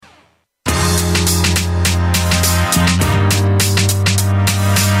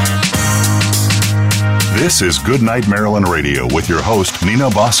This is Goodnight Marilyn Radio with your host,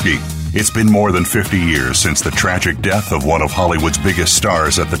 Nina Bosky. It's been more than 50 years since the tragic death of one of Hollywood's biggest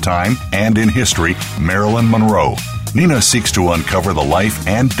stars at the time and in history, Marilyn Monroe. Nina seeks to uncover the life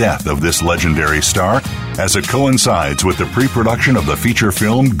and death of this legendary star as it coincides with the pre-production of the feature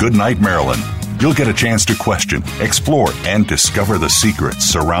film Goodnight Marilyn. You'll get a chance to question, explore, and discover the secrets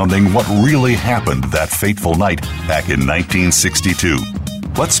surrounding what really happened that fateful night back in 1962.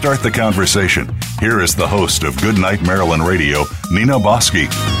 Let's start the conversation. Here is the host of Goodnight Marilyn Radio, Nina Bosky.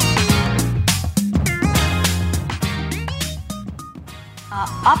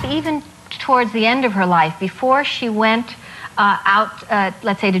 Up even towards the end of her life, before she went out,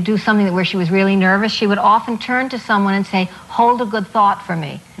 let's say, to do something where she was really nervous, she would often turn to someone and say, hold a good thought for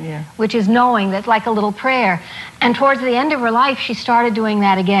me, which is knowing that, like a little prayer. And towards the end of her life, she started doing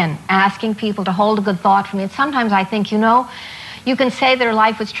that again, asking people to hold a good thought for me. And sometimes I think, you can say that her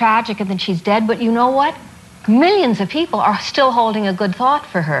life was tragic and that she's dead, but you know what? Millions of people are still holding a good thought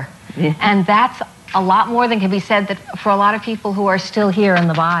for her. Yeah. And that's a lot more than can be said that for a lot of people who are still here in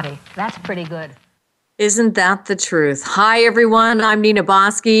the body. That's pretty good. Isn't that the truth? Hi, everyone. I'm Nina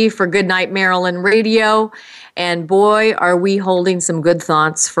Bosky for Goodnight Marilyn Radio. And boy, are we holding some good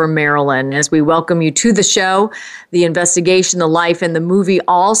thoughts for Marilyn as we welcome you to the show, the investigation, the life, and the movie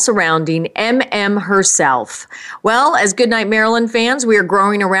all surrounding MM herself. Well, as Goodnight Marilyn fans, we are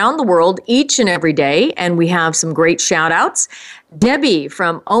growing around the world each and every day, and we have some great shout-outs. Debbie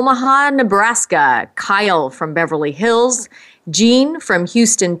from Omaha, Nebraska, Kyle from Beverly Hills, Jean from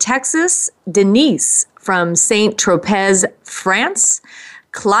Houston, Texas, Denise from Saint-Tropez, France,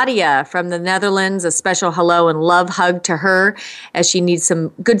 Claudia from the Netherlands, a special hello and love hug to her as she needs some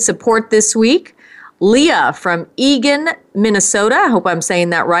good support this week. Leah from Eagan, Minnesota. I hope I'm saying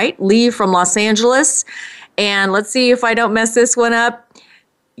that right. Lee from Los Angeles. And let's see if I don't mess this one up.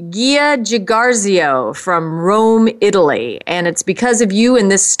 Gia Gigarzio from Rome, Italy. And it's because of you in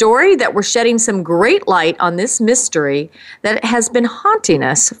this story that we're shedding some great light on this mystery that has been haunting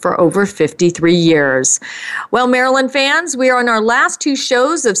us for over 53 years. Well, Marilyn fans, we are on our last two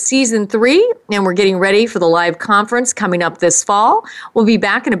shows of season 3, and we're getting ready for the live conference coming up this fall. We'll be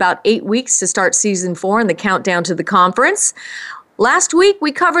back in about 8 weeks to start season 4 and the countdown to the conference. Last week,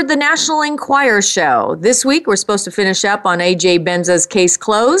 we covered the National Enquirer show. This week, we're supposed to finish up on A.J. Benza's Case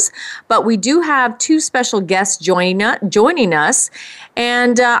Closed, but we do have two special guests joining us,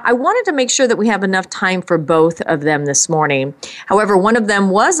 and I wanted to make sure that we have enough time for both of them this morning. However, one of them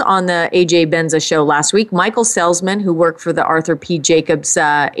was on the A.J. Benza show last week, Michael Selsman, who worked for the Arthur P. Jacobs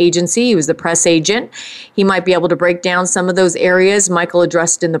agency. He was the press agent. He might be able to break down some of those areas Michael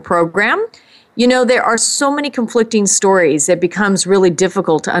addressed in the program. There are so many conflicting stories. It becomes really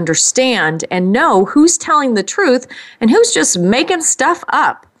difficult to understand and know who's telling the truth and who's just making stuff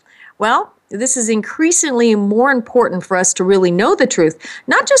up. Well, this is increasingly more important for us to really know the truth,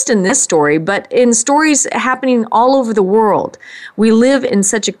 not just in this story, but in stories happening all over the world. We live in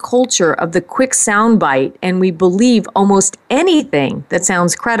such a culture of the quick soundbite, and we believe almost anything that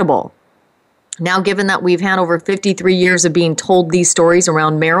sounds credible. Now, given that we've had over 53 years of being told these stories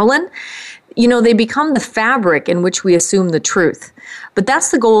around Marilyn, they become the fabric in which we assume the truth. But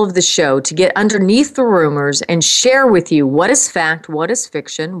that's the goal of the show, to get underneath the rumors and share with you what is fact, what is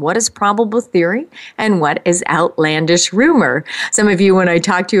fiction, what is probable theory, and what is outlandish rumor. Some of you, when I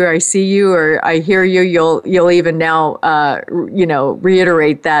talk to you, or I see you, or I hear you, you'll even now,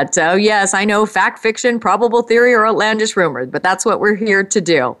 reiterate that, oh yes, I know fact, fiction, probable theory, or outlandish rumor, but that's what we're here to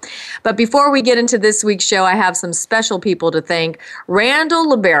do. But before we get into this week's show, I have some special people to thank. Randall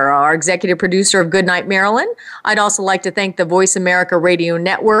Libero, our executive producer of Goodnight Marilyn. I'd also like to thank the Voice America Radio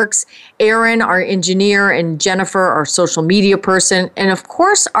Networks, Aaron, our engineer, and Jennifer, our social media person, and of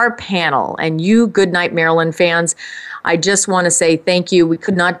course, our panel. And you, Goodnight Marilyn fans, I just want to say thank you. We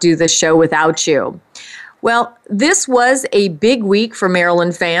could not do this show without you. Well, this was a big week for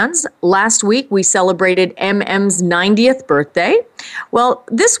Marilyn fans. Last week, we celebrated MM's 90th birthday. Well,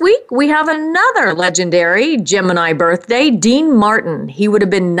 this week, we have another legendary Gemini birthday, Deana Martin. He would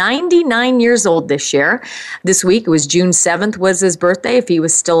have been 99 years old this year. This week, it was June 7th was his birthday. If he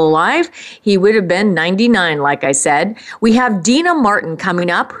was still alive, he would have been 99, like I said. We have Deana Martin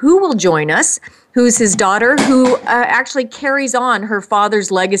coming up, who will join us, who's his daughter, who actually carries on her father's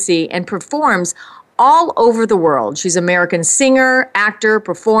legacy and performs all over the world. She's an American singer, actor,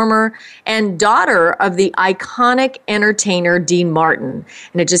 performer, and daughter of the iconic entertainer Deana Martin.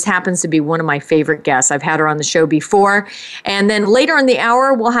 And it just happens to be one of my favorite guests. I've had her on the show before. And then later in the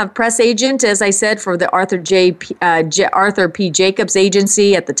hour, we'll have press agent, as I said, for the Arthur P. Jacobs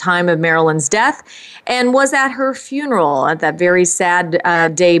Agency at the time of Marilyn's death, and was at her funeral at that very sad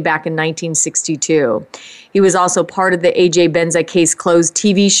day back in 1962. He was also part of the A.J. Benza Case Closed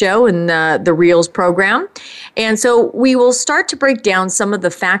TV show and the REELZ program. And so we will start to break down some of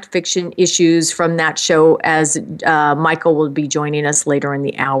the fact-fiction issues from that show as Michael will be joining us later in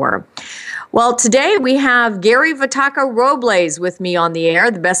the hour. Well, today we have Gary Vataca-Robles with me on the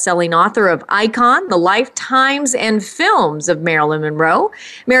air, the best-selling author of Icon, The Lifetimes and Films of Marilyn Monroe.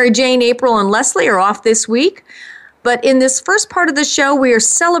 Mary Jane, April, and Leslie are off this week. But in this first part of the show, we are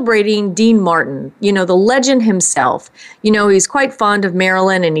celebrating Deana Martin, the legend himself. He's quite fond of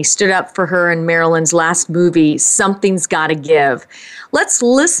Marilyn, and he stood up for her in Marilyn's last movie, Something's Gotta Give. Let's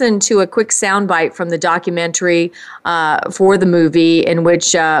listen to a quick soundbite from the documentary for the movie in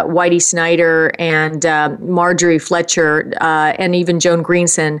which Whitey Snyder and Marjorie Fletcher and even Joan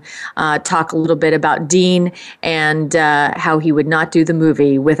Greenson talk a little bit about Dean and how he would not do the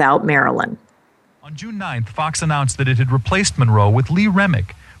movie without Marilyn. On June 9th, Fox announced that it had replaced Monroe with Lee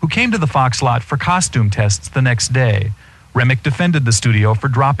Remick, who came to the Fox lot for costume tests the next day. Remick defended the studio for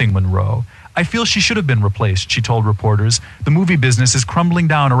dropping Monroe. "I feel she should have been replaced," she told reporters. "The movie business is crumbling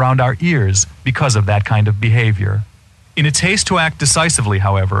down around our ears because of that kind of behavior." In its haste to act decisively,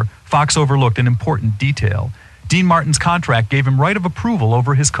 however, Fox overlooked an important detail. Deana Martin's contract gave him right of approval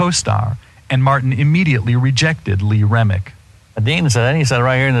over his co-star, and Martin immediately rejected Lee Remick. Dean said, he sat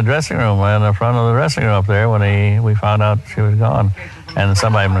right here in the dressing room, in the front of the dressing room up there when we found out she was gone. And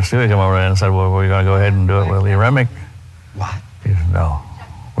somebody from the studio came over there and said, "Well, we're going to go ahead and do it with Lee Remick." What? He said, "No,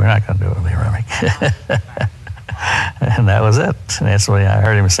 we're not going to do it with Lee Remick." And that was it. And that's when I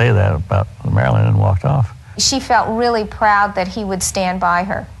heard him say that about Marilyn and walked off. She felt really proud that he would stand by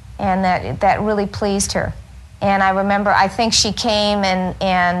her, and that really pleased her. And I remember, I think she came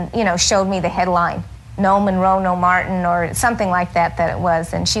and showed me the headline. No Monroe, no Martin, or something like that it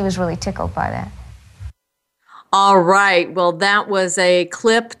was, and she was really tickled by that. All right. Well, that was a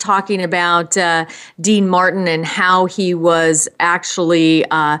clip talking about Deana Martin and how he was actually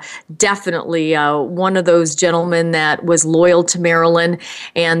definitely one of those gentlemen that was loyal to Marilyn,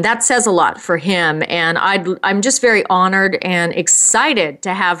 and that says a lot for him. And I'm just very honored and excited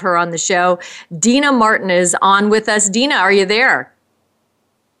to have her on the show. Deana Martin is on with us. Deana, are you there?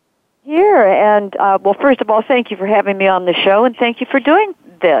 Here, and well, first of all, thank you for having me on the show, and thank you for doing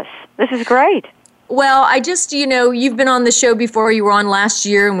this. This is great. Well, I just, you've been on the show before. You were on last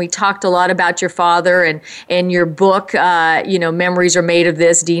year, and we talked a lot about your father and your book, Memories Are Made of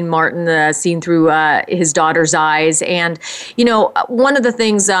This, Deana Martin, seen through his daughter's eyes. And, one of the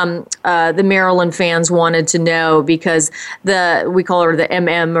things the Marilyn fans wanted to know, because we call her the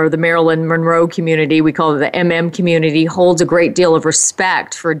MM, or the Marilyn Monroe community, we call it the MM community, holds a great deal of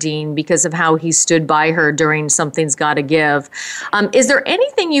respect for Dean because of how he stood by her during Something's Gotta Give. Is there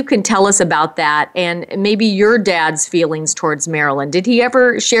anything you can tell us about that? And maybe your dad's feelings towards Marilyn. Did he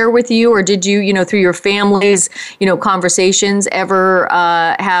ever share with you, or did you, through your family's, conversations, ever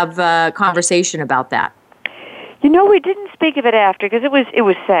have a conversation about that? We didn't speak of it after because it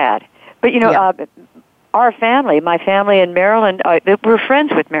was sad. But our family, my family and Marilyn, we're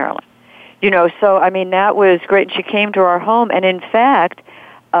friends with Marilyn. So that was great. And she came to our home, and in fact,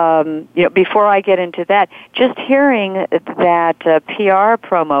 before I get into that, just hearing that PR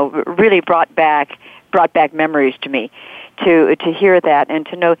promo really brought back memories to me, to hear that and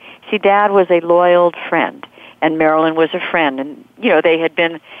to know. See, Dad was a loyal friend, and Marilyn was a friend, and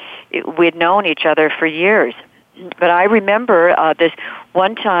we had known each other for years. But I remember this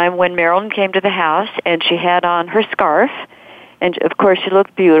one time when Marilyn came to the house, and she had on her scarf. And of course, she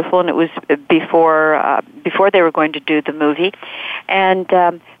looked beautiful, and it was before they were going to do the movie. And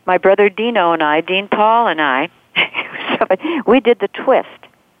my brother Dean Paul and I, we did the twist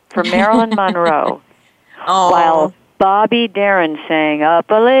for Marilyn Monroe, while Bobby Darin sang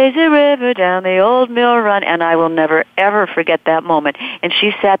 "Up a Lazy River, Down the Old Mill Run," and I will never ever forget that moment. And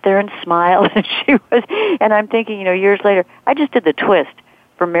she sat there and smiled, and I'm thinking, years later, I just did the twist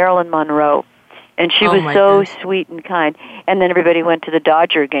for Marilyn Monroe. And she was so sweet and kind. And then everybody went to the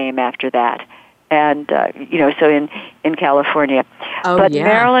Dodger game after that. And, so in California.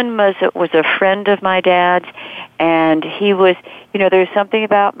 Marilyn was a friend of my dad's. And he was, there's something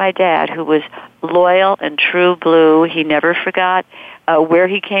about my dad who was loyal and true blue. He never forgot where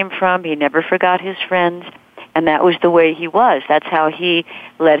he came from. He never forgot his friends. And that was the way he was. That's how he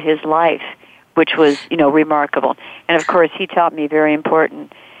led his life, which was, remarkable. And of course, he taught me very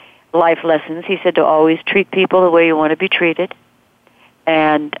important life lessons. He said to always treat people the way you want to be treated,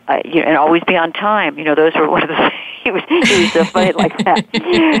 and and always be on time. Those were one of the he was so funny like that.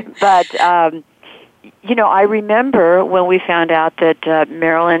 But I remember when we found out that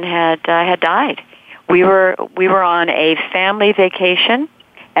Marilyn had died. We were on a family vacation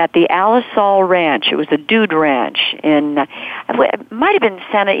at the Alisal Ranch. It was a dude ranch in, it might have been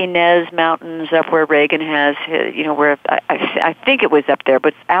Santa Ynez Mountains up where Reagan has, where I think it was up there,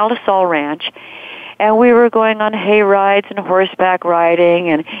 but Alisal Ranch. And we were going on hay rides and horseback riding,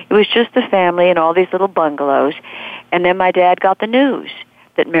 and it was just the family in all these little bungalows. And then my dad got the news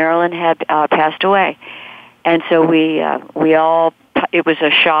that Marilyn had passed away. And so we all, it was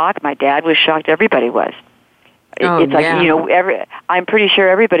a shock. My dad was shocked. Everybody was. It's like, I'm pretty sure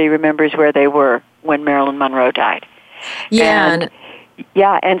everybody remembers where they were when Marilyn Monroe died. Yeah.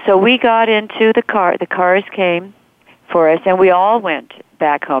 And so we got into the car. The cars came for us, and we all went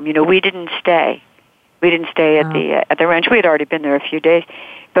back home. We didn't stay. We didn't stay at the ranch. We had already been there a few days,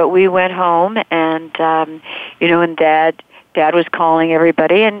 but we went home, and and Dad was calling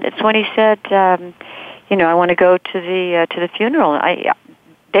everybody, and it's when he said, I want to go to the funeral.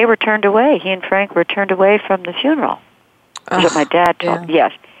 They were turned away. He and Frank were turned away from the funeral. That's what my dad told me.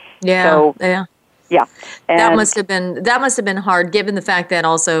 Yes. Yeah. So, yeah. And that must have been hard, given the fact that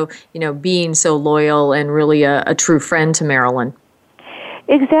also, being so loyal and really a true friend to Marilyn.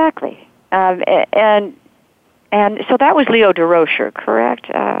 Exactly. And so that was Leo DeRocher, correct?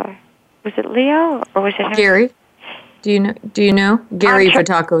 Was it Leo or was it him? Gary? Do you know? Gary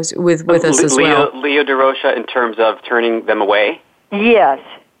Fataco's with us as well. Leo DeRocher in terms of turning them away? Yes.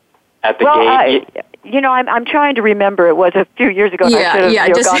 At the gate? I'm trying to remember. It was a few years ago, and I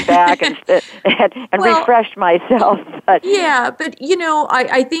should have gone back and refreshed myself. But. Yeah, but,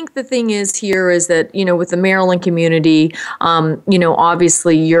 I think the thing is here is that, with the Maryland community,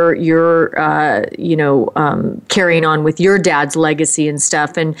 obviously you're carrying on with your dad's legacy and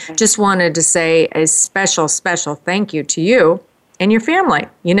stuff, and just wanted to say a special, special thank you to you and your family.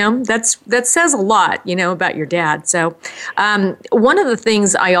 That says a lot, about your dad. So one of the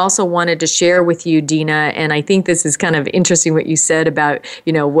things I also wanted to share with you, Deana, and I think this is kind of interesting what you said about,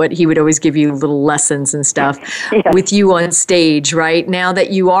 what he would always give you little lessons and stuff with you on stage, right? Now that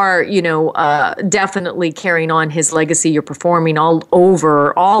you are, definitely carrying on his legacy, you're performing all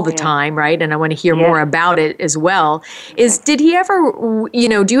over all the time, right? And I want to hear more about it as well. Did he ever,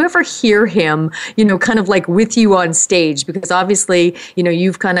 do you ever hear him, kind of like with you on stage? Because obviously,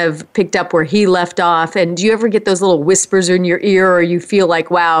 you've kind of picked up where he left off. And do you ever get those little whispers in your ear, or you feel like,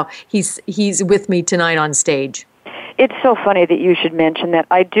 wow, he's with me tonight on stage? It's so funny that you should mention that.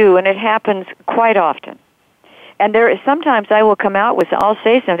 I do, and it happens quite often. And sometimes I will come out I'll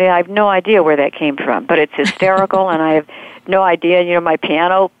say something, I have no idea where that came from, but it's hysterical, and I have no idea. My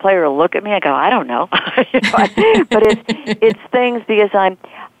piano player will look at me, I go, I don't know. But it's things because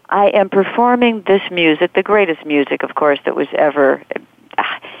I am performing this music, the greatest music, of course, that was ever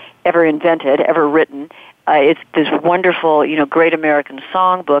invented, ever written. It's this wonderful, great American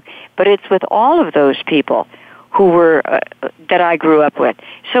songbook, but it's with all of those people who were that I grew up with.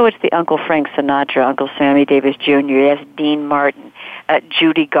 So it's the Uncle Frank Sinatra, Uncle Sammy Davis Jr., yes, Dean Martin,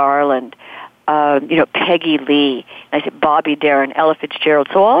 Judy Garland, Peggy Lee, I said Bobby Darin, Ella Fitzgerald.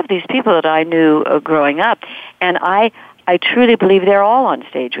 So all of these people that I knew growing up, and I truly believe they're all on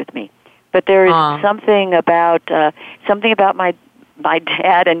stage with me. But there is something about my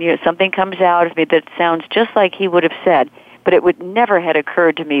dad, and something comes out of me that sounds just like he would have said, but it would never had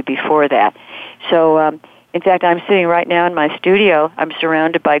occurred to me before that. So, in fact, I'm sitting right now in my studio. I'm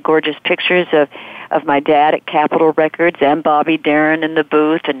surrounded by gorgeous pictures of my dad at Capitol Records and Bobby Darin in the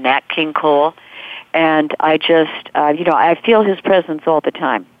booth and Nat King Cole, and I just I feel his presence all the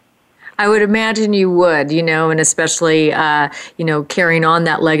time. I would imagine you would, and especially, carrying on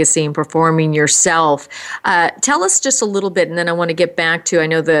that legacy and performing yourself. Tell us just a little bit, and then I want to get back to, I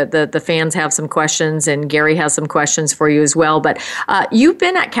know the fans have some questions, and Gary has some questions for you as well, but you've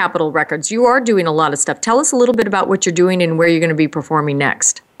been at Capitol Records. You are doing a lot of stuff. Tell us a little bit about what you're doing and where you're going to be performing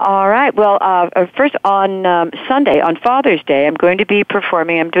next. All right. Well, first on Sunday, on Father's Day, I'm going to be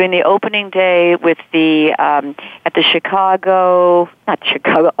performing. I'm doing the opening day with at the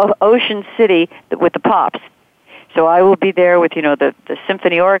Ocean City with the Pops. So I will be there with the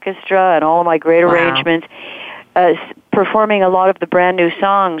symphony orchestra and all of my great arrangements, performing a lot of the brand new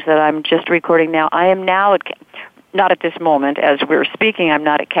songs that I'm just recording now. I am now not at this moment as we're speaking. I'm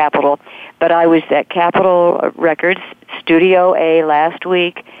not at Capitol, but I was at Capitol Records Studio A last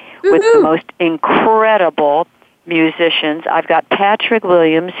week with the most incredible musicians. I've got Patrick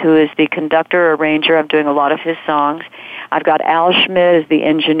Williams, who is the conductor, arranger. I'm doing a lot of his songs. I've got Al Schmidt as the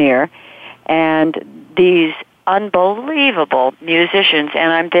engineer. And these unbelievable musicians,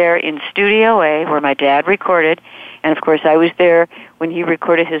 and I'm there in Studio A, where my dad recorded, and of course I was there when he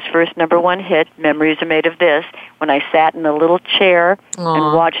recorded his first #1 hit, Memories Are Made of This, when I sat in a little chair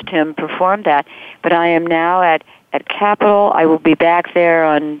and watched him perform that. But I am now at Capitol. I will be back there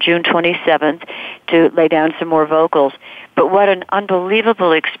on June 27th to lay down some more vocals. But what an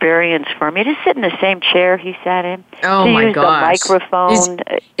unbelievable experience for me to sit in the same chair he sat in. Oh, to my use gosh. the microphone.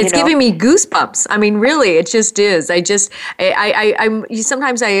 It's giving me goosebumps. I mean, really, it just is. Sometimes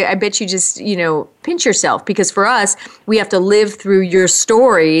I bet you just, pinch yourself, because for us, we have to live through your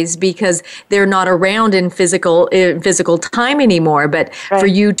stories because they're not around in physical time anymore. But for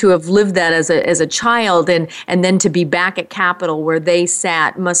you to have lived that as a child and then to be back at Capitol where they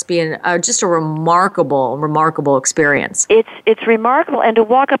sat must be just a remarkable experience. It's remarkable, and to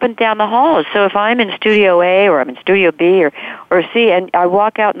walk up and down the halls. So if I'm in Studio A or I'm in Studio B or C, and I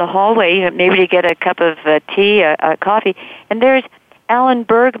walk out in the hallway, maybe to get a cup of tea, a coffee, and there's Alan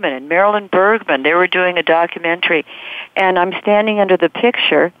Bergman and Marilyn Bergman. They were doing a documentary, and I'm standing under the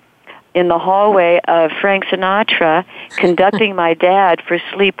picture in the hallway of Frank Sinatra conducting my dad for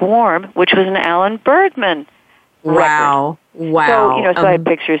Sleep Warm, which was an Alan Bergman record. Wow. So, I had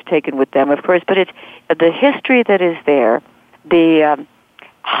pictures taken with them, of course, but it's the history that is there, the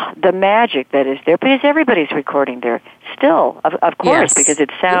magic that is there, because everybody's recording there still, of course, because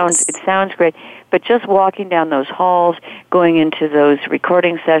it sounds great. But just walking down those halls, going into those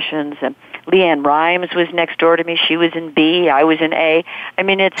recording sessions, and Leanne Rimes was next door to me. She was in B, I was in A. I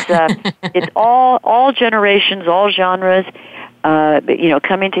mean, it's all generations, all genres,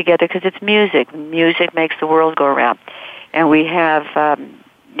 coming together, because it's music. Music makes the world go around. And we have,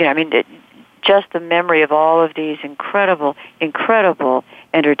 just the memory of all of these incredible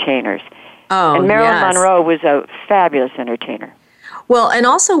entertainers. Oh, and Marilyn Monroe was a fabulous entertainer. Well, and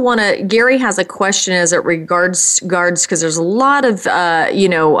also Gary has a question as it regards, because there's a lot of,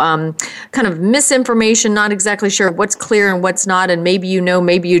 kind of misinformation, not exactly sure what's clear and what's not, and maybe you know,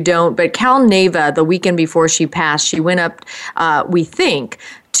 maybe you don't. But Cal Neva, the weekend before she passed, she went up, we think,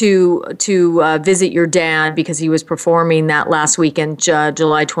 to visit your dad because he was performing that last weekend,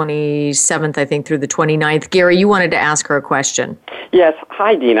 July 27th, I think, through the 29th. Gary, you wanted to ask her a question. Yes.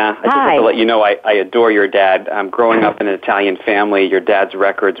 Hi, Deana. I just have to let you know I adore your dad. Growing up in an Italian family, your dad's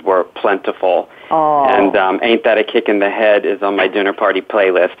records were plentiful. Oh. And Ain't That a Kick in the Head is on my dinner party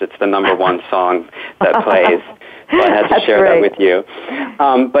playlist. It's the #1 song that plays. So I had to share that with you.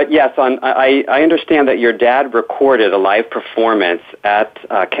 But yes, I understand that your dad recorded a live performance at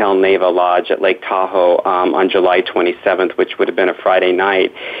Cal Neva Lodge at Lake Tahoe on July 27th, which would have been a Friday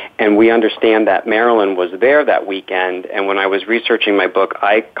night. And we understand that Marilyn was there that weekend. And when I was researching my book,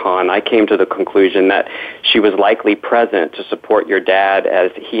 Icon, I came to the conclusion that she was likely present to support your dad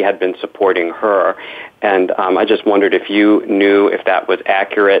as he had been supporting her. And I just wondered if you knew if that was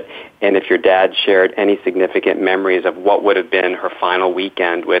accurate and if your dad shared any significant memories of what would have been her final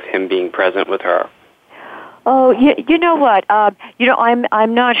weekend with him being present with her. Oh, you know what? I'm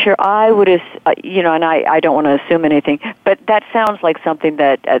not sure. I would have, and I don't want to assume anything, but that sounds like something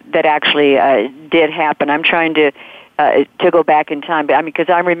that actually did happen. I'm trying to go back in time, but because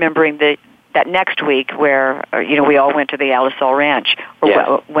I'm remembering that next week where, we all went to the Alisal Ranch,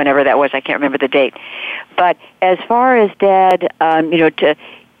 or whenever that was, I can't remember the date. But as far as Dad,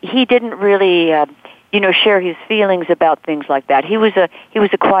 he didn't really, share his feelings about things like that. He was a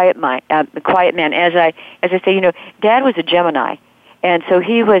quiet man. As I say, Dad was a Gemini. And so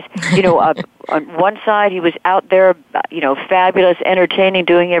he was, on one side he was out there, fabulous, entertaining,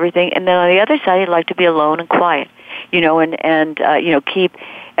 doing everything, and then on the other side he'd like to be alone and quiet, and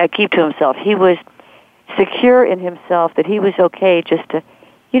keep to himself. He was secure in himself that he was okay just to,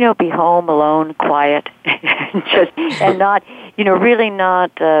 be home alone, quiet, and not, really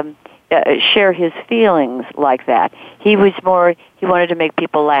not share his feelings like that. He wanted to make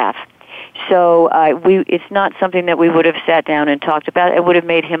people laugh. So it's not something that we would have sat down and talked about. It would have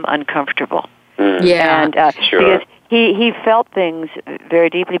made him uncomfortable. Yeah, and, sure. Because he felt things very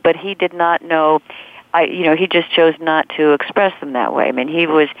deeply, but he did not know. He just chose not to express them that way. I mean, he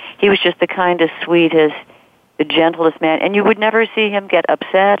was just the kindest, sweetest, the gentlest man, and you would never see him get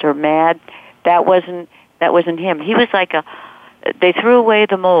upset or mad. That wasn't him. He was like they threw away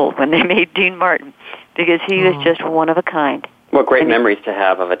the mold when they made Dean Martin because he was just one of a kind. What great memories to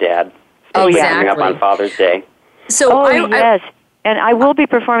have of a dad. Exactly. Coming up on Father's Day. So yes. And I will be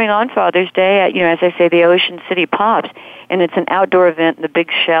performing on Father's Day at, as I say, the Ocean City Pops, and it's an outdoor event in the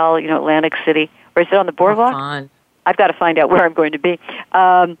Big Shell, Atlantic City. Or is it on the boardwalk? Fun. I've got to find out where I'm going to be.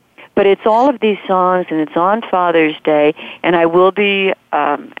 But it's all of these songs, and it's on Father's Day, and I will be,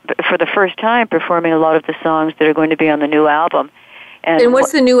 for the first time, performing a lot of the songs that are going to be on the new album. And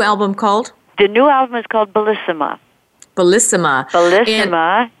what's the new album called? The new album is called Bellissima. Bellissima.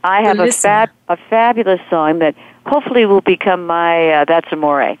 Bellissima. I have a fabulous song that hopefully will become my That's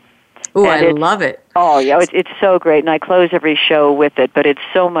Amore. Oh, I love it. Oh, yeah, it's so great, and I close every show with it, but it's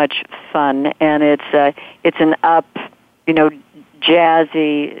so much fun, and it's an up,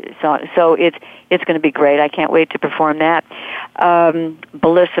 jazzy song, so it's going to be great. I can't wait to perform that.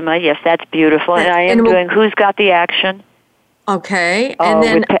 Bellissima, yes, that's beautiful, and I am doing Who's Got the Action. Okay, and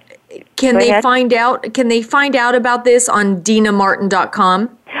then can they find out about this on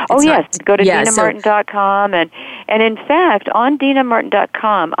DeanaMartin.com? Yes, go to DeanaMartin.com, and in fact, on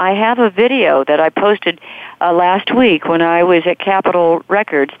DeanaMartin.com, I have a video that I posted last week when I was at Capitol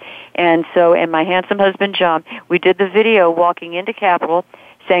Records, and my handsome husband John, we did the video walking into Capitol,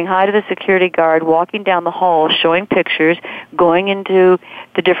 saying hi to the security guard, walking down the hall, showing pictures, going into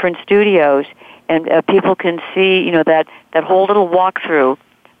the different studios, and people can see, that whole little walkthrough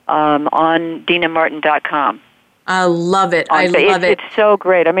on DeanaMartin.com. I love it. I love it. It's so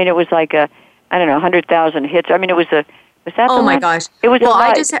great. I mean, it was like 100,000 hits. I mean, it was that oh my gosh. It was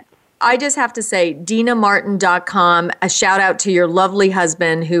I just have to say, DeanaMartin.com, a shout out to your lovely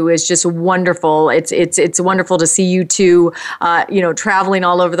husband who is just wonderful. It's wonderful to see you two, traveling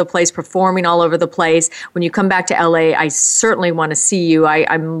all over the place, performing all over the place. When you come back to LA, I certainly want to see you.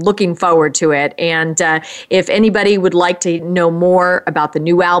 I'm looking forward to it. And if anybody would like to know more about the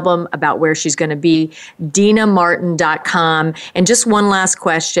new album, about where she's going to be, DeanaMartin.com. And just one last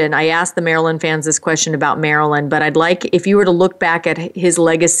question. I asked the Marilyn fans this question about Marilyn, but I'd like, if you were to look back at his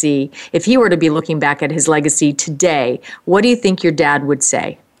legacy, if he were to be looking back at his legacy today, what do you think your dad would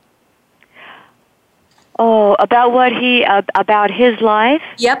say? Oh, about his life?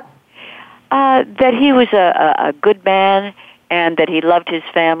 Yep. That he was a good man, and that he loved his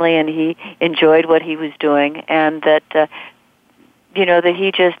family, and he enjoyed what he was doing, and that, that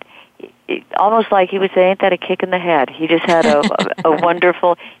he just, almost like he would say, ain't that a kick in the head? He just had a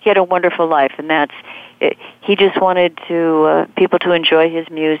wonderful life, and he just wanted people to enjoy his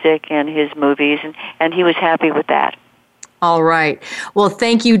music and his movies, and he was happy with that. All right. Well,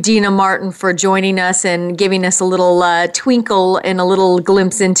 thank you, Deana Martin, for joining us and giving us a little twinkle and a little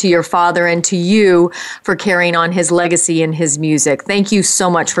glimpse into your father, and to you for carrying on his legacy and his music. Thank you so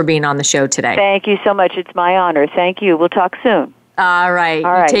much for being on the show today. Thank you so much. It's my honor. Thank you. We'll talk soon. All right.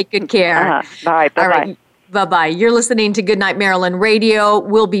 All right. Take good care. All right. Bye-bye. All right. Bye-bye. You're listening to Goodnight Marilyn Radio.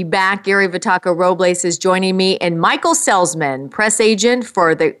 We'll be back. Gary Vitacco-Robles is joining me, and Michael Selsman, press agent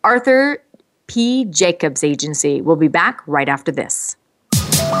for the Arthur P. Jacobs Agency. We'll be back right after this.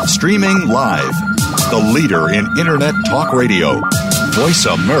 Streaming live, the leader in Internet talk radio,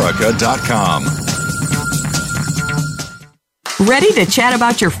 VoiceAmerica.com. Ready to chat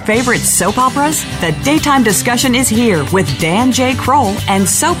about your favorite soap operas? The daytime discussion is here with Dan J. Kroll and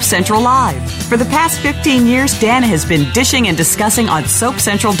Soap Central Live. For the past 15 years, Dan has been dishing and discussing on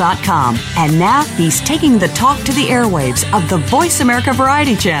SoapCentral.com. And now he's taking the talk to the airwaves of the Voice America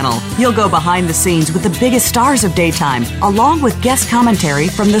Variety Channel. You'll go behind the scenes with the biggest stars of daytime, along with guest commentary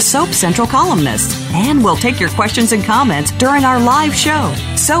from the Soap Central columnists. And we'll take your questions and comments during our live show,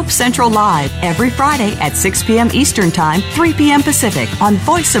 Soap Central Live, every Friday at 6 p.m. Eastern Time, 3 p.m. Pacific on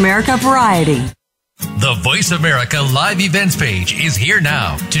Voice America Variety. The Voice America Live Events page is here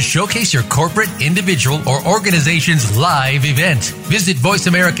now to showcase your corporate, individual, or organization's live event. Visit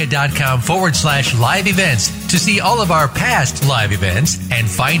voiceamerica.com/live events to see all of our past live events and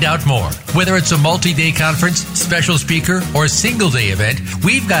find out more. Whether it's a multi-day conference, special speaker, or single-day event,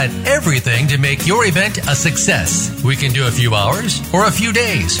 we've got everything to make your event a success. We can do a few hours or a few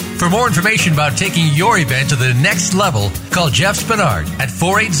days. For more information about taking your event to the next level, call Jeff Spinard at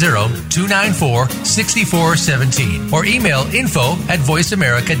 480-294-6417 or email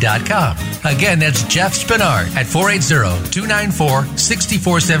info@voiceamerica.com. Again, that's Jeff Spinard at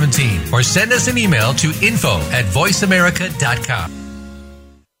 480-294-6417 or send us an email to info@voiceamerica.com.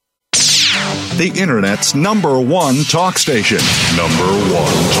 The Internet's #1 talk station.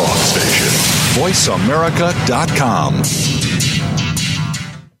 #1 talk station. VoiceAmerica.com.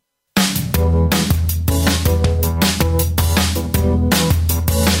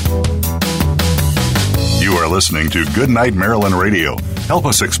 You are listening to Goodnight Marilyn Radio. Help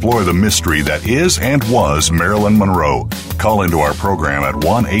us explore the mystery that is and was Marilyn Monroe. Call into our program at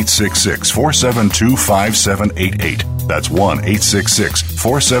 1-866-472-5788. That's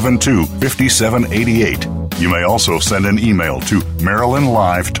 1-866-472-5788. You may also send an email to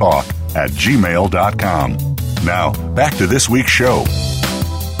MarilynLiveTalk@gmail.com. Now, back to this week's show.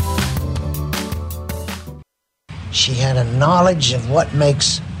 She had a knowledge of what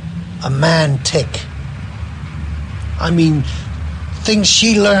makes a man tick. I mean, things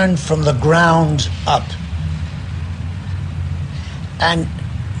she learned from the ground up. And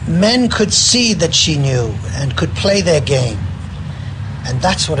men could see that she knew and could play their game. And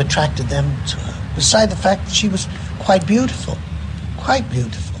that's what attracted them to her, beside the fact that she was quite beautiful. Quite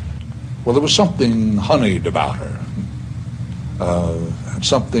beautiful. Well, there was something honeyed about her.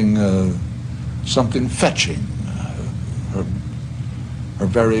 Something fetching.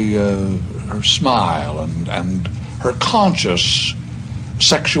 Her smile and her conscious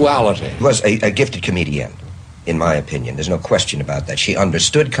sexuality. She was a gifted comedian, in my opinion. There's no question about that. She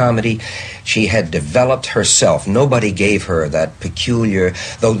understood comedy. She had developed herself. Nobody gave her that peculiar,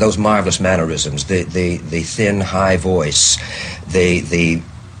 those marvelous mannerisms, the thin, high voice, the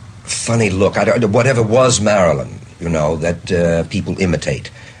funny look, whatever was Marilyn, that people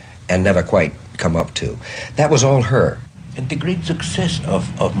imitate and never quite come up to. That was all her. And the great success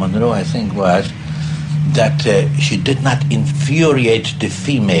of Monroe, I think, was that she did not infuriate the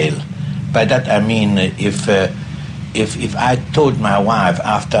female. By that I mean, if I told my wife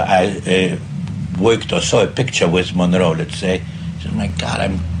after I worked or saw a picture with Monroe, let's say, she said, "My God,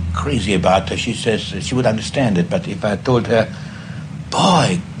 I'm crazy about her," she says she would understand it. But if I told her,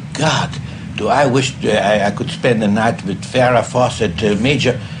 "Boy, God, do I wish I could spend the night with Farrah Fawcett,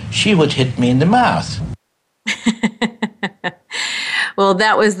 Major," she would hit me in the mouth. Well,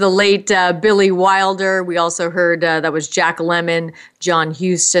 that was the late Billy Wilder. We also heard that was Jack Lemmon, John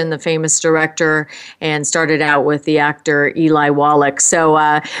Huston, the famous director, and started out with the actor Eli Wallach. So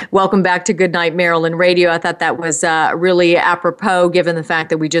welcome back to Goodnight Maryland Radio. I thought that was really apropos, given the fact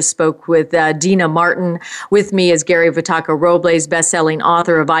that we just spoke with Deana Martin. With me is Gary Vitacco-Robles, best-selling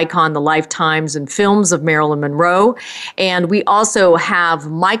author of Icon, The Lifetimes and Films of Marilyn Monroe. And we also have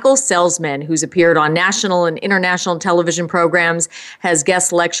Michael Selsman, who's appeared on national and international television programs, has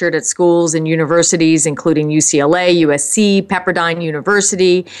guest lectured at schools and universities, including UCLA, USC, Pepperdine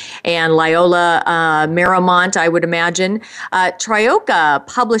University, and Loyola Marymount, I would imagine. Troika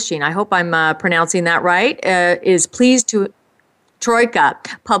Publishing, I hope I'm pronouncing that right, is pleased to... Troika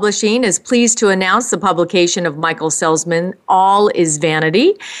Publishing is pleased to announce the publication of Michael Selsman, All Is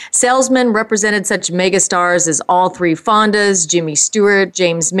Vanity. Selsman represented such megastars as all three Fondas, Jimmy Stewart,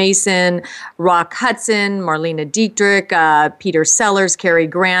 James Mason, Rock Hudson, Marlene Dietrich, Peter Sellers, Cary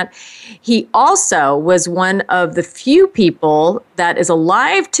Grant. He also was one of the few people that is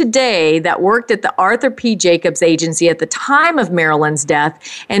alive today that worked at the Arthur P. Jacobs Agency at the time of Marilyn's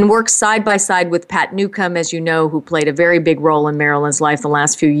death and worked side by side with Pat Newcomb, as you know, who played a very big role in Marilyn's life the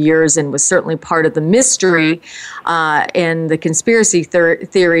last few years and was certainly part of the mystery and the conspiracy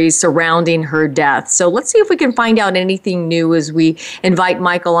theories surrounding her death. So let's see if we can find out anything new as we invite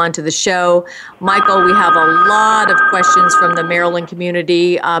Michael onto the show. Michael, we have a lot of questions from the Maryland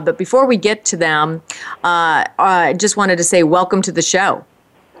community, but before we get to them, I just wanted to say welcome to the show.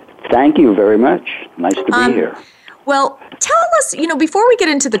 Thank you very much. Nice to be here. Well, tell us, before we get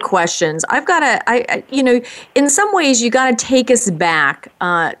into the questions, I've got to, in some ways, you got to take us back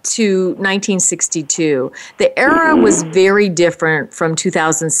to 1962. The era was very different from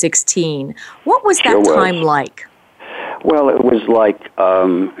 2016. What was that time like? Well, it was like,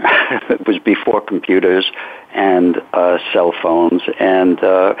 it was before computers and cell phones, and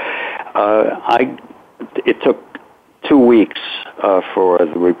it took 2 weeks for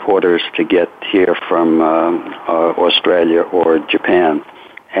the reporters to get here from Australia or Japan,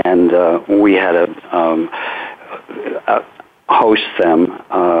 and we had to host them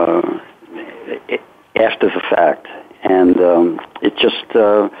after the fact, and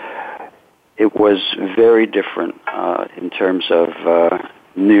it was very different in terms of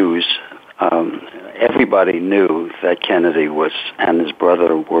news. Everybody knew that Kennedy and his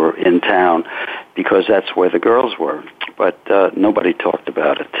brother were in town because that's where the girls were. But nobody talked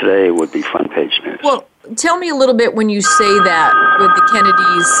about it. Today it would be front page news. Well, tell me a little bit when you say that with the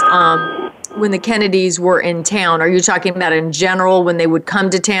Kennedys, when the Kennedys were in town. Are you talking about in general when they would come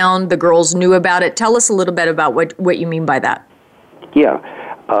to town, the girls knew about it? Tell us a little bit about what you mean by that. Yeah.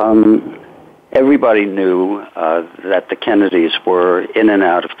 Everybody knew that the Kennedys were in and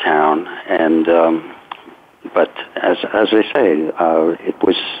out of town, and but as I say, it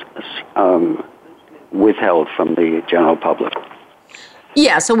was withheld from the general public.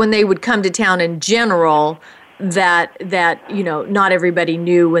 Yeah, so when they would come to town in general, that not everybody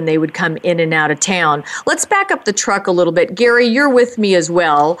knew when they would come in and out of town. Let's back up the truck a little bit. Gary, you're with me as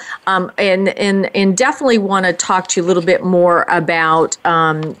well, and definitely want to talk to you a little bit more about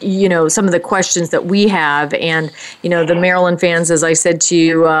some of the questions that we have, and the Marilyn fans. As I said to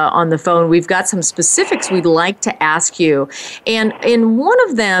you on the phone, we've got some specifics we'd like to ask you, and in one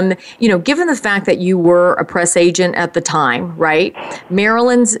of them, given the fact that you were a press agent at the time, right?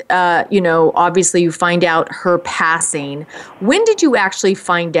 Marilyn's, obviously you find out her passing. When did you actually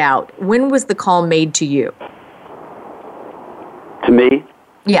find out? When was the call made to you? To me?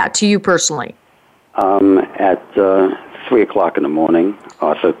 Yeah, to you personally. At 3 o'clock in the morning,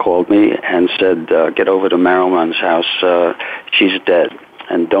 Arthur called me and said, get over to Marilyn's house. She's dead,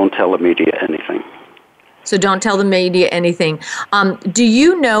 and don't tell the media anything. So don't tell the media anything. Do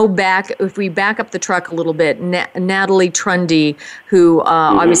you know, if we back up the truck a little bit, Natalie Trundy, who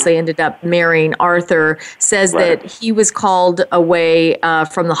obviously ended up marrying Arthur, says that he was called away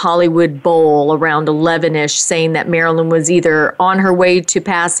from the Hollywood Bowl around 11-ish, saying that Marilyn was either on her way to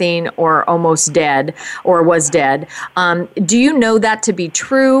passing or almost dead, or was dead. Do you know that to be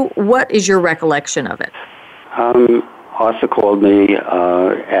true? What is your recollection of it? Arthur called me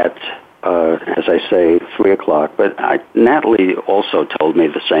at... as I say, 3 o'clock. But Natalie also told me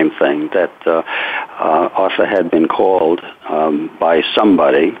the same thing, that Arthur had been called by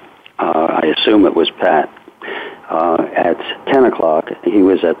somebody. I assume it was Pat. At 10 o'clock, he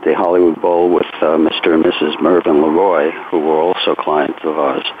was at the Hollywood Bowl with Mr. and Mrs. Mervyn Leroy, who were also clients of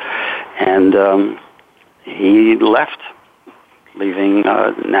ours. And he left, leaving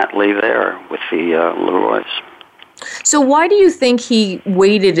Natalie there with the Leroys. So why do you think he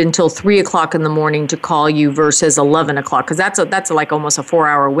waited until 3 o'clock in the morning to call you versus 11 o'clock? Because that's like almost a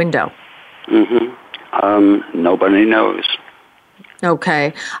 4-hour window. Nobody knows.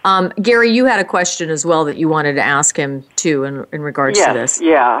 Okay. Gary, you had a question as well that you wanted to ask him, too, in regards to this.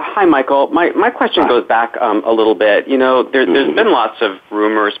 Yeah. Hi, Michael. My question goes back a little bit. There's been lots of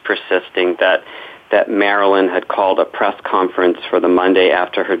rumors persisting that Marilyn had called a press conference for the Monday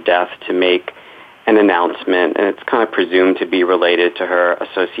after her death to make an announcement, and it's kind of presumed to be related to her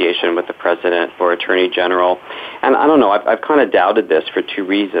association with the president or attorney general. And I don't know, I've kind of doubted this for two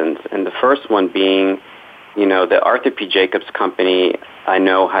reasons. And the first one being, the Arthur P. Jacobs Company, I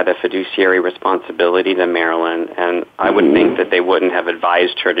know, had a fiduciary responsibility to Marilyn, and I would think that they wouldn't have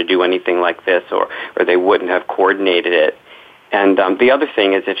advised her to do anything like this, or they wouldn't have coordinated it. And the other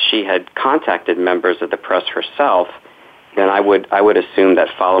thing is, if she had contacted members of the press herself, then I would assume that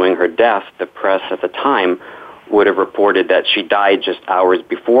following her death, the press at the time would have reported that she died just hours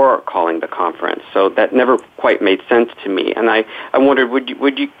before calling the conference. So that never quite made sense to me. And I wondered, would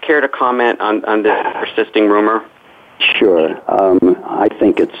you care to comment on this persisting rumor? Sure. I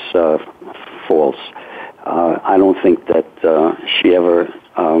think it's false. I don't think that she ever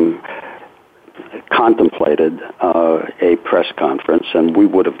contemplated a press conference, and we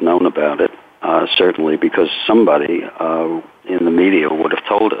would have known about it. Certainly, because somebody in the media would have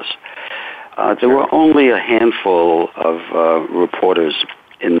told us. There were only a handful of reporters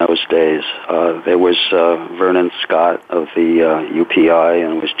in those days. There was Vernon Scott of the UPI,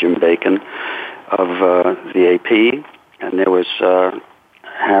 and it was Jim Bacon of the AP, and there was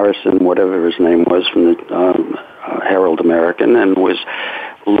Harrison, whatever his name was, from the Herald American, and was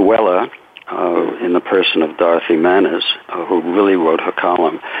Luella, in the person of Dorothy Manners, who really wrote her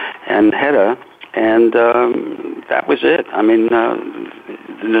column, and Hedda, and that was it. I mean,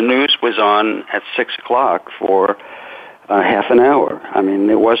 the news was on at 6 o'clock for half an hour. I mean,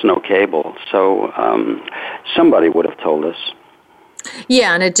 there was no cable, so somebody would have told us.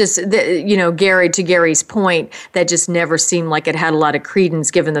 Yeah, and it just, Gary, to Gary's point, that just never seemed like it had a lot of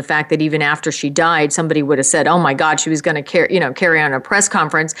credence, given the fact that even after she died, somebody would have said, "Oh my God, she was going to carry on a press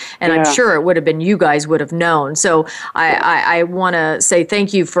conference," and I'm sure it would have been you guys would have known. So I want to say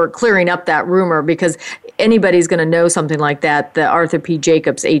thank you for clearing up that rumor, because anybody's going to know something like that, the Arthur P.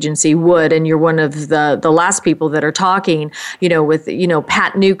 Jacobs agency would, and you're one of the last people that are talking, with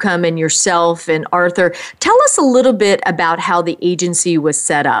Pat Newcomb and yourself and Arthur. Tell us a little bit about how the agency was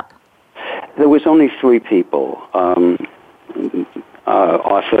set up. There was only 3 people,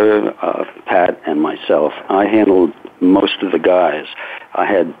 Arthur, Pat, and myself. I handled most of the guys. I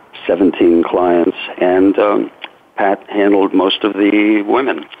had 17 clients, and Pat handled most of the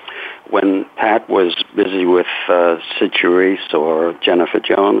women. When Pat was busy with Sid Charisse or Jennifer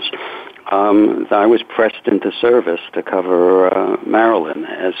Jones, I was pressed into service to cover Marilyn,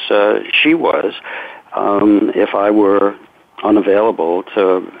 as she was, if I were unavailable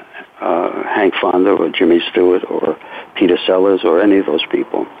to Hank Fonda or Jimmy Stewart or Peter Sellers or any of those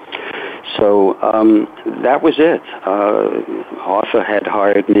people. So that was it. Arthur had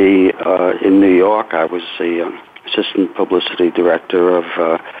hired me in New York. I was the assistant publicity director of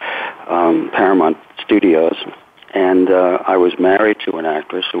Paramount Studios, and I was married to an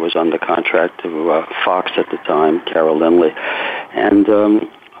actress who was under contract to Fox at the time, Carol Lindley, and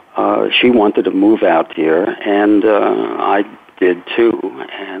she wanted to move out here, and I did too.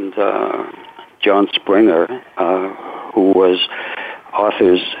 And John Springer, who was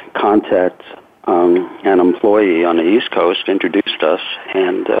Arthur's contact, an employee on the East Coast, introduced us,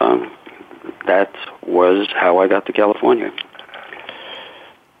 and that was how I got to California.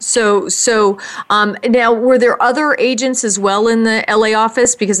 So now, were there other agents as well in the LA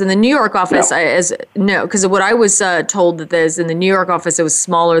office? Because in the New York office, because what I was told that there's in the New York office, it was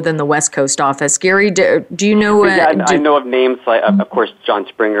smaller than the West Coast office. Gary, do you know? I know of names like, of course, John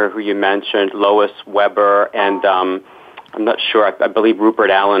Springer, who you mentioned, Lois Weber, and I'm not sure. I believe Rupert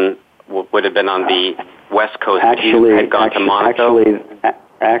Allen would have been on the West Coast. Actually, had gone to Monaco.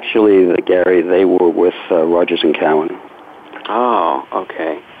 Actually, Gary, they were with Rogers and Cowan. Oh,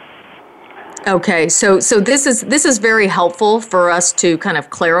 okay. Okay, so this is very helpful for us to kind of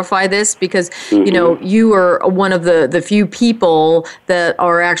clarify this, because you are one of the few people that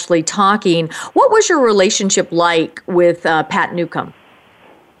are actually talking. What was your relationship like with Pat Newcomb?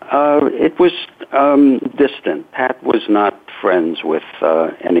 It was distant. Pat was not friends with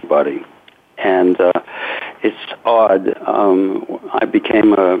anybody, and it's odd. I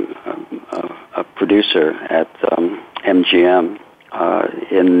became a producer at MGM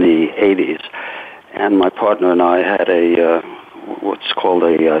in the 80s, and my partner and I had a what's called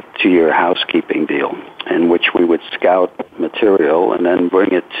a 2-year housekeeping deal, in which we would scout material and then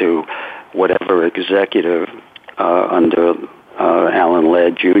bring it to whatever executive under Alan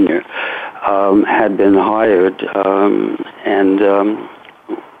Ladd Jr. Had been hired, and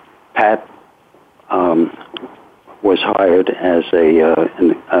Pat was hired as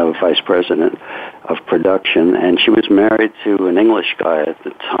a vice president of production, and she was married to an English guy at the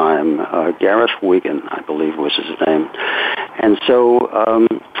time, Gareth Wigan, I believe was his name. And so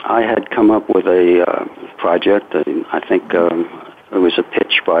I had come up with a project. I think it was a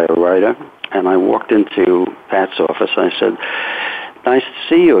pitch by a writer, and I walked into Pat's office. I said, "Nice to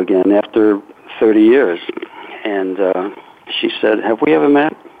see you again after 30 years." And she said, "Have we ever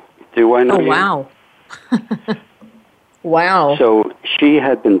met? Do I know you?" Oh, wow. Wow. So she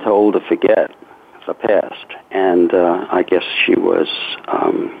had been told to forget the past, and I guess she was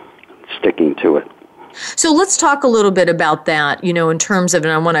sticking to it. So let's talk a little bit about that, in terms of,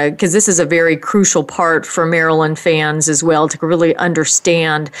 and I want to, because this is a very crucial part for Maryland fans as well, to really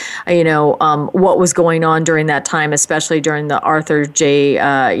understand, what was going on during that time, especially during the Arthur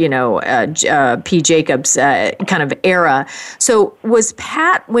P. Jacobs kind of era. So was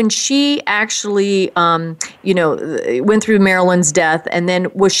Pat, when she actually, went through Marilyn's death, and then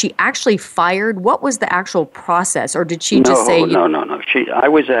was she actually fired? What was the actual process, or did she just say? No. I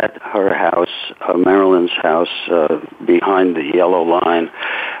was at her house, Marilyn's house, behind the yellow line,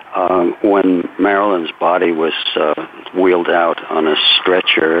 when Marilyn's body was wheeled out on a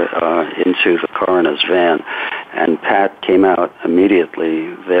stretcher into the coroner's van, and Pat came out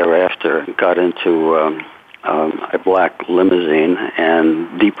immediately thereafter and got into a black limousine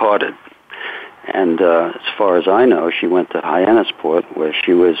and departed. And as far as I know, she went to Hyannisport, where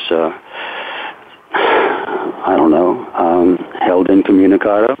she was held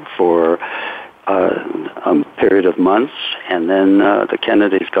incommunicado for a period of months, and then the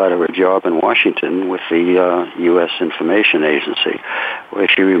Kennedys got her a job in Washington with the U.S. Information Agency, where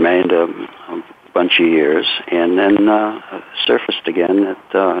she remained a bunch of years, and then surfaced again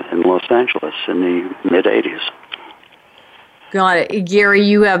in Los Angeles in the mid-'80s. Got it. Gary,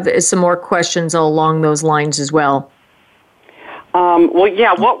 you have some more questions along those lines as well. What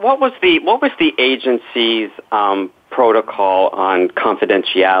was the agency's protocol on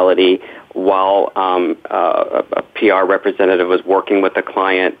confidentiality while a PR representative was working with the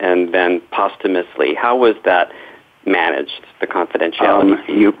client, and then posthumously? How was that managed, the confidentiality?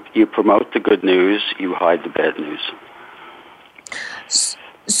 You promote the good news, you hide the bad news.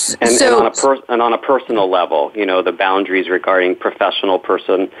 And on a personal level, the boundaries regarding personal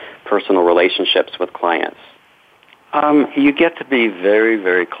relationships with clients. You get to be very,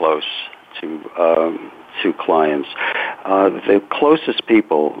 very close to clients. The closest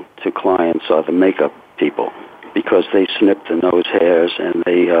people to clients are the makeup people, because they snip the nose hairs and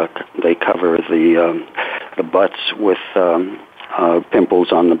they cover the butts with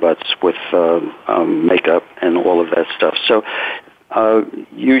pimples on the butts with makeup and all of that stuff. So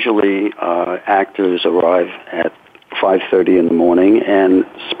usually actors arrive at 5:30 in the morning and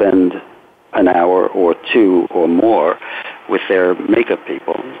spend an hour or two or more with their makeup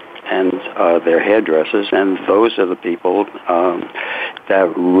people and their hairdressers, and those are the people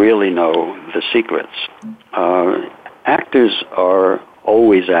that really know the secrets. Actors are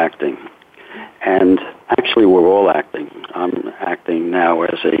always acting, and actually we're all acting. I'm acting now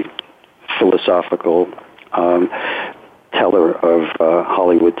as a philosophical teller of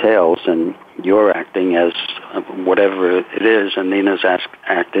Hollywood tales, and you're acting as whatever it is, and Nina's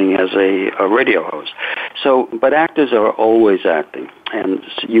acting as a radio host. So, but actors are always acting, and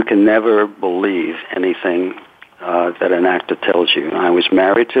you can never believe anything that an actor tells you. I was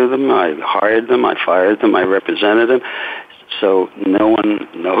married to them, I hired them, I fired them, I represented them. So no one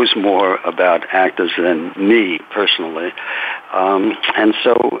knows more about actors than me personally. And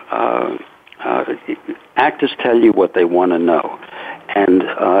so actors tell you what they want to know. And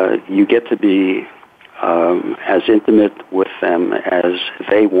you get to be as intimate with them as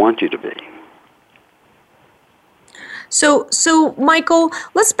they want you to be. So, Michael,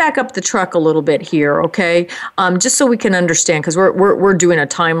 let's back up the truck a little bit here, okay? Just so we can understand, because we're doing a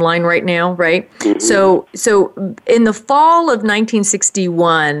timeline right now, right? Mm-hmm. So in the fall of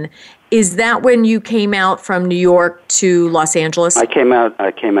 1961, is that when you came out from New York to Los Angeles? I came out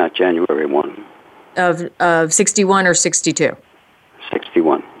January 1. Of 61 or 62?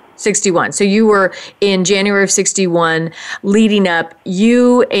 61. 61. So you were in January of 61 leading up.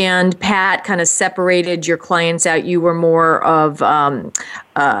 You and Pat kind of separated your clients out. You were more of,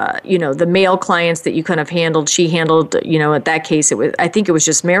 the male clients that you kind of handled. She handled, at that case, I think it was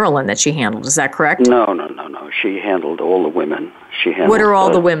just Marilyn that she handled. Is that correct? No. She handled all the women. What are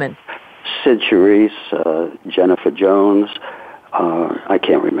all the women? Sid Charisse, Jennifer Jones. I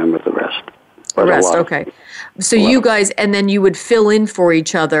can't remember the rest. The rest, okay. So you guys, and then you would fill in for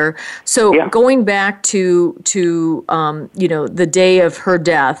each other. So going back to the day of her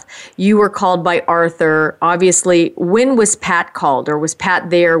death, you were called by Arthur. Obviously, when was Pat called, or was Pat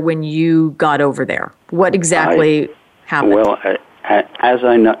there when you got over there? What exactly happened? Well, as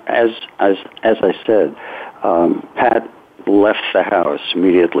I said, Pat left the house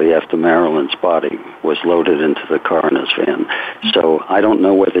immediately after Marilyn's body was loaded into the coroner's van. So I don't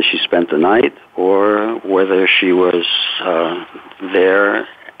know whether she spent the night or whether she was there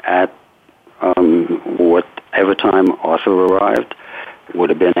at whatever time Arthur arrived.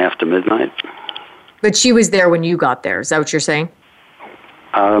 Would have been after midnight. But she was there when you got there. Is that what you're saying?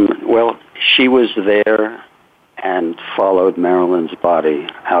 Well, she was there and followed Marilyn's body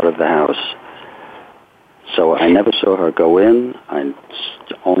out of the house. So I never saw her go in. I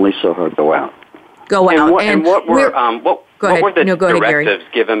only saw her go out. And what were the directives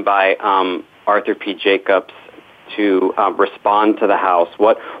given by Arthur P. Jacobs to respond to the house?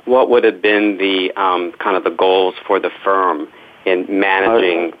 What would have been the kind of the goals for the firm in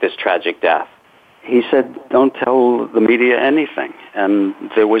managing this tragic death? He said, "Don't tell the media anything," and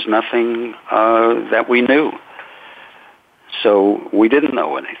there was nothing that we knew. So we didn't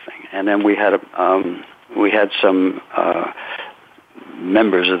know anything, and then we had some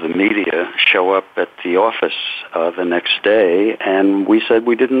members of the media show up at the office the next day, and we said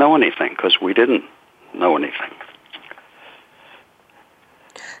we didn't know anything because we didn't know anything.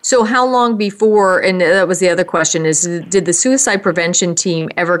 So how long before, and that was the other question, is did the suicide prevention team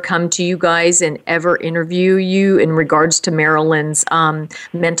ever come to you guys and ever interview you in regards to Marilyn's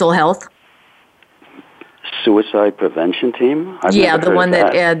mental health? Suicide prevention team? The one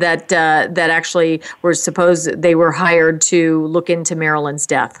that actually were supposed they were hired to look into Marilyn's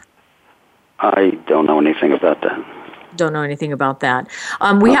death. I don't know anything about that. Don't know anything about that.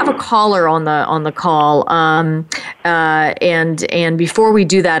 We have a caller on the call, and before we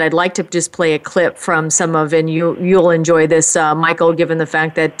do that, I'd like to just play a clip from some of, and you'll enjoy this, Michael, given the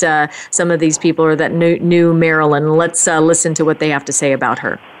fact that some of these people are that knew Marilyn. Let's listen to what they have to say about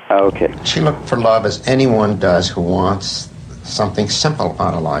her. Okay. She looked for love as anyone does who wants something simple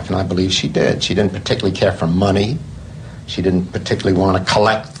out of life, and I believe she did. She didn't particularly care for money. She didn't particularly want to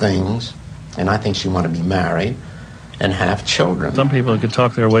collect things, and I think she wanted to be married and have children. Some people could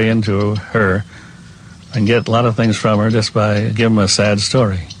talk their way into her and get a lot of things from her just by giving them a sad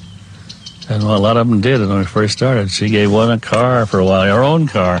story. And a lot of them did when we first started. She gave one a car for a while, her own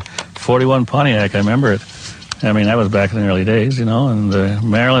car, 41 Pontiac, I remember it. I mean, that was back in the early days, and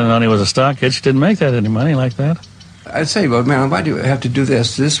Marilyn only was a stock kid. She didn't make that any money like that. I'd say, well, Marilyn, why do you have to do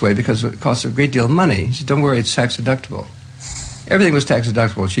this way? Because it costs a great deal of money. She said, don't worry, it's tax deductible. Everything was tax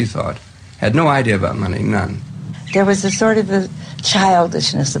deductible, she thought. Had no idea about money, none. There was a sort of a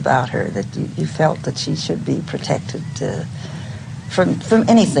childishness about her that you felt that she should be protected from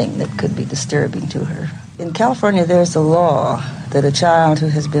anything that could be disturbing to her. In California, there's a law that a child who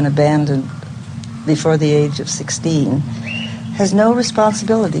has been abandoned before the age of 16 has no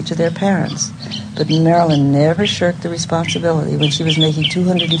responsibility to their parents. But Marilyn never shirked the responsibility. When she was making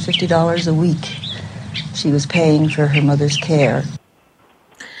 $250 a week, she was paying for her mother's care.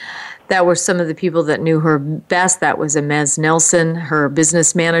 That were some of the people that knew her best. That was Inez Nelson, her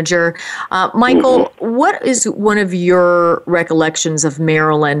business manager. Michael, what is one of your recollections of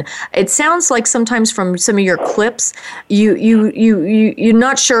Marilyn? It sounds like sometimes from some of your clips, you're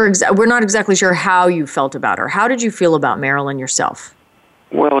not sure. We're not exactly sure how you felt about her. How did you feel about Marilyn yourself?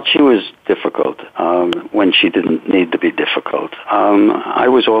 Well, she was difficult when she didn't need to be difficult. I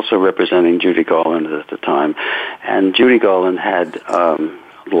was also representing Judy Garland at the time, and Judy Garland had,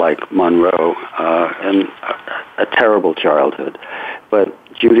 like Monroe, a terrible childhood. But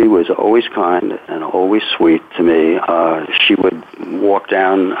Judy was always kind and always sweet to me. She would walk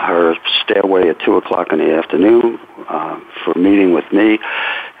down her stairway at 2 o'clock in the afternoon for a meeting with me,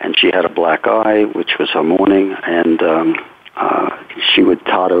 and she had a black eye, which was her morning, and she would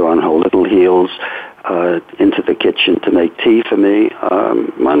totter on her little heels into the kitchen to make tea for me.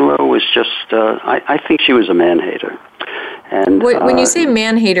 Monroe was just, I think she was a man-hater. And when you say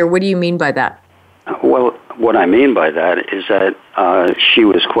man-hater, what do you mean by that? Well, what I mean by that is that she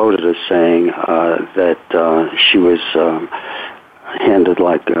was quoted as saying that she was handed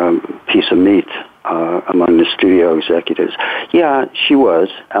like a piece of meat among the studio executives. Yeah, she was,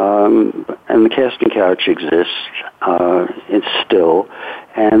 and the casting couch exists. It's still,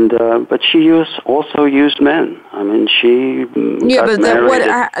 and but she also used men. I mean, she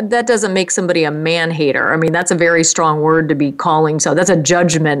that doesn't make somebody a man hater. I mean, that's a very strong word to be calling. So that's a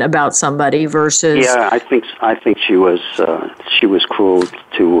judgment about somebody versus. Yeah, I think she was cruel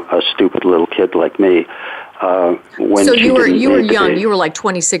to a stupid little kid like me. So you were young. You were like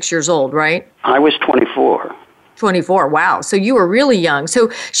 26 years old, right? I was 24. 24. Wow. So you were really young. So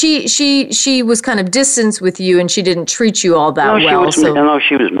she was kind of distanced with you, and she didn't treat you all that well. No,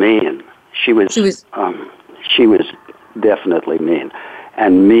 she was mean. She was definitely mean,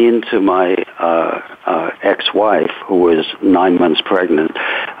 and mean to my ex-wife, who was 9 months pregnant,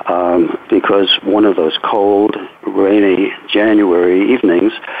 because one of those cold, rainy January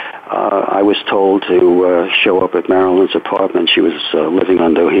evenings, I was told to show up at Marilyn's apartment. She was living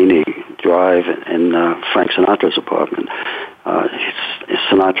on Doheny Drive in Frank Sinatra's apartment.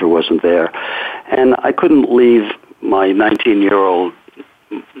 Sinatra wasn't there. And I couldn't leave my 19-year-old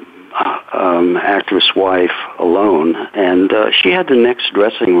actress wife alone. And she had the next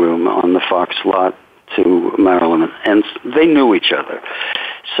dressing room on the Fox lot to Marilyn, and they knew each other.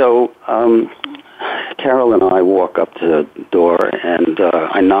 So Carol and I walk up to the door, and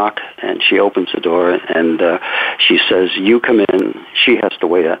I knock, and she opens the door, and she says, "You come in." She has to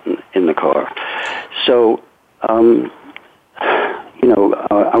wait in the car. So, I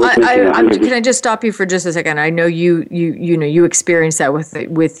was thinking. Can I just stop you for just a second? I know you experienced that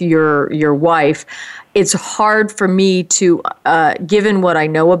with your wife. It's hard for me to, given what I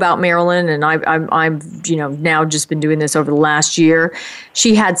know about Marilyn, and I've now just been doing this over the last year.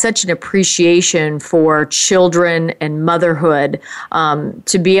 She had such an appreciation for children and motherhood.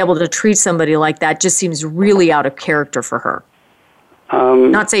 To be able to treat somebody like that just seems really out of character for her.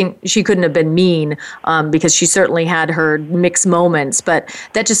 Not saying she couldn't have been mean, because she certainly had her mixed moments, but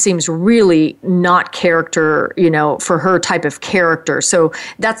that just seems really not character, for her type of character. So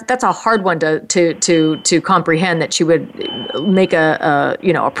that's a hard one to comprehend, that she would make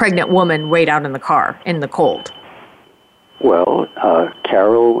a pregnant woman wait out in the car in the cold. Well,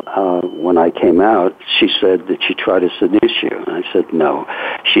 Carol, when I came out, she said that she tried to seduce you. And I said, no.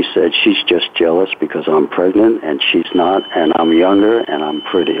 She said she's just jealous because I'm pregnant and she's not, and I'm younger and I'm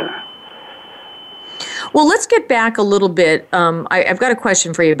prettier. Well, let's get back a little bit. I've got a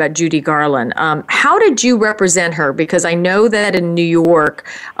question for you about Judy Garland. How did you represent her? Because I know that in New York,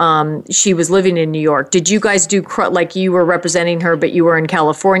 she was living in New York. Did you guys do, like you were representing her, but you were in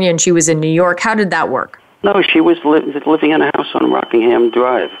California and she was in New York? How did that work? No, she was living in a house on Rockingham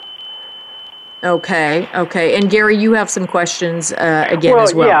Drive. Okay. And Gary, you have some questions again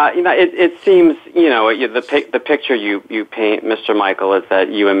as well. Yeah, it seems the picture you paint, Mr. Michael, is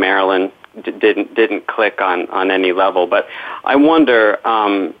that you and Marilyn didn't click on any level. But I wonder,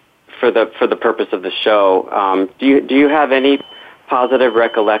 for the purpose of the show, do you have any positive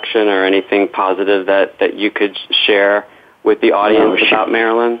recollection or anything positive that you could share with the audience about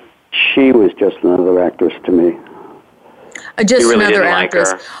Marilyn? She was just another actress to me. Just you really another didn't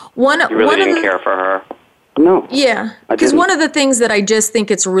actress. Like her. You really didn't care for her. No. Yeah, because one of the things that I just think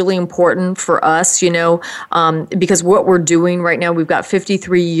it's really important for us, because what we're doing right now, we've got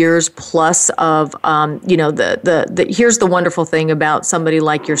 53 years plus of, here's the wonderful thing about somebody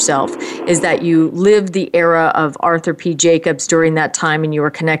like yourself is that you lived the era of Arthur P. Jacobs during that time, and you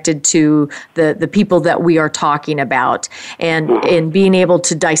were connected to the people that we are talking about, and being able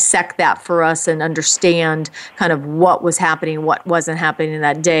to dissect that for us and understand kind of what was happening, what wasn't happening in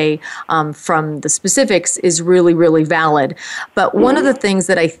that day from the specifics is really, really valid. But one of the things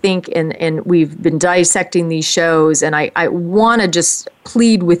that I think, and we've been dissecting these shows, and I want to just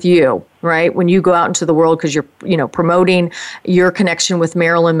plead with you, right, when you go out into the world, because you're, promoting your connection with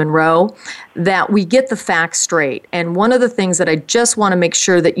Marilyn Monroe, that we get the facts straight. And one of the things that I just want to make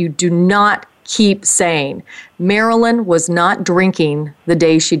sure that you do not keep saying, Marilyn was not drinking the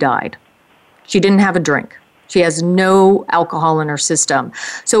day she died. She didn't have a drink. She has no alcohol in her system.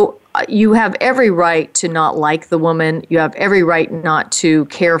 So you have every right to not like the woman. You have every right not to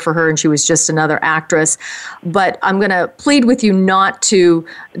care for her, and she was just another actress. But I'm going to plead with you not to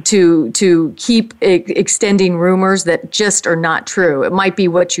keep extending rumors that just are not true. It might be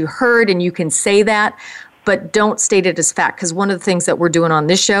what you heard, and you can say that, but don't state it as fact, because one of the things that we're doing on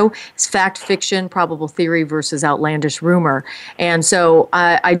this show is fact, fiction, probable theory versus outlandish rumor. And so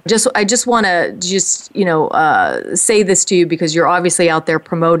I just want to say this to you, because you're obviously out there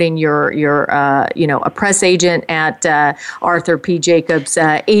promoting you're a press agent at Arthur P. Jacobs'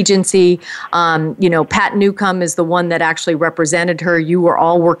 agency. Pat Newcomb is the one that actually represented her. You were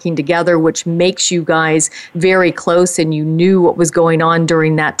all working together, which makes you guys very close, and you knew what was going on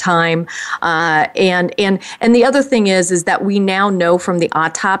during that time. And the other thing is that we now know from the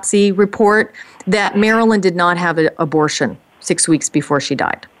autopsy report that Marilyn did not have an abortion 6 weeks before she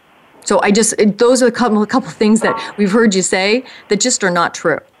died. So those are a couple things that we've heard you say that just are not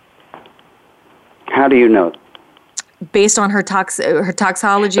true. How do you know? Based on her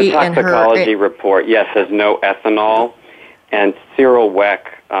toxicology and her toxicology report, yes, has no ethanol, and Cyril Weck,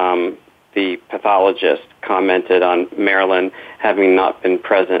 the pathologist, commented on Marilyn having not been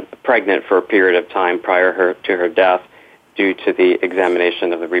pregnant for a period of time prior to her death due to the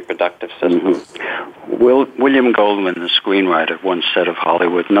examination of the reproductive system. Mm-hmm. William Goldman, the screenwriter, once said of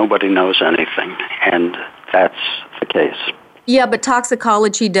Hollywood, nobody knows anything, and that's the case. Yeah, but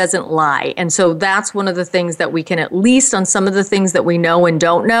toxicology doesn't lie. And so that's one of the things that we can, at least on some of the things that we know and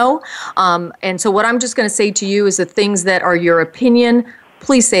don't know. And so what I'm just going to say to you is the things that are your opinion,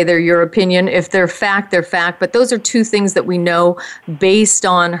 please say they're your opinion. If they're fact, they're fact. But those are two things that we know based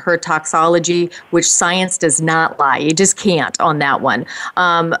on her toxicology, which science does not lie. You just can't on that one.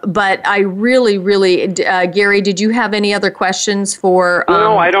 But I really, Gary, did you have any other questions for?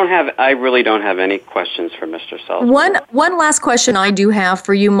 No, I don't have. I really don't have any questions for Mr. Selsman. One last question I do have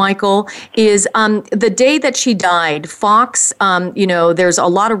for you, Michael, is the day that she died, Fox. There's a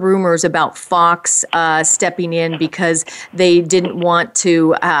lot of rumors about Fox stepping in because they didn't want to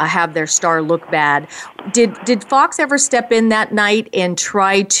have their star look bad. Did Fox ever step in that night and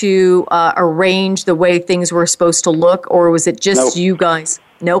try to arrange the way things were supposed to look, or was it just you guys?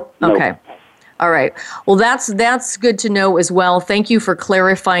 Nope. Okay. All right. Well, that's good to know as well. Thank you for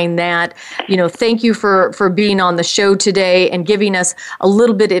clarifying that. Thank you for being on the show today and giving us a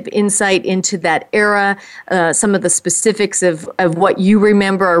little bit of insight into that era, some of the specifics of what you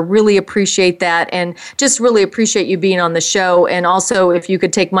remember. I really appreciate that, and just really appreciate you being on the show. And also, if you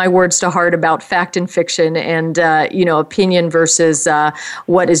could take my words to heart about fact and fiction and, opinion versus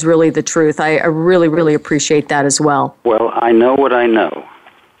what is really the truth. I really, really appreciate that as well. Well, I know what I know.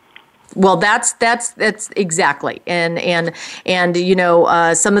 Well, that's exactly, and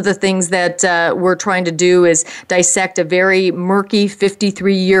some of the things that we're trying to do is dissect a very murky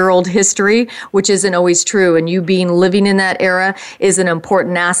 53-year-old history, which isn't always true. And you living in that era is an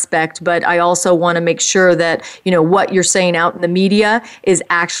important aspect. But I also want to make sure that what you're saying out in the media is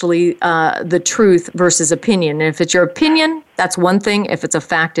actually the truth versus opinion. And if it's your opinion, that's one thing. If it's a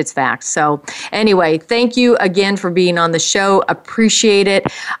fact, it's fact. So anyway, thank you again for being on the show. Appreciate it.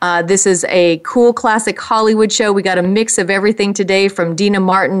 This is a cool classic Hollywood show. We got a mix of everything today, from Deana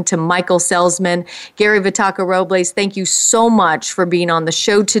Martin to Michael Selsman. Gary Vitacca-Robles, thank you so much for being on the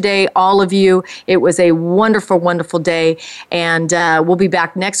show today, all of you. It was a wonderful, wonderful day. And we'll be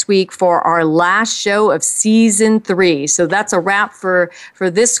back next week for our last show of season 3. So that's a wrap for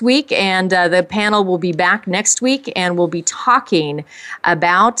this week. And the panel will be back next week, and we'll be talking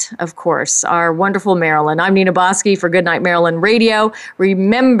about, of course, our wonderful Marilyn. I'm Nina Bosky for Goodnight Marilyn Radio.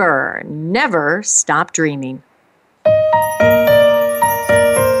 Remember, never stop dreaming.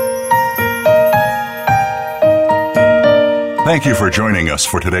 Thank you for joining us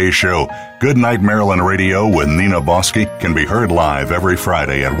for today's show. Good Night Maryland Radio with Nina Bosky can be heard live every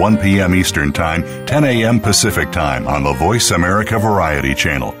Friday at 1 p.m. Eastern Time, 10 a.m. Pacific Time on the Voice America Variety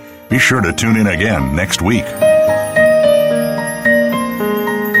Channel. Be sure to tune in again next week.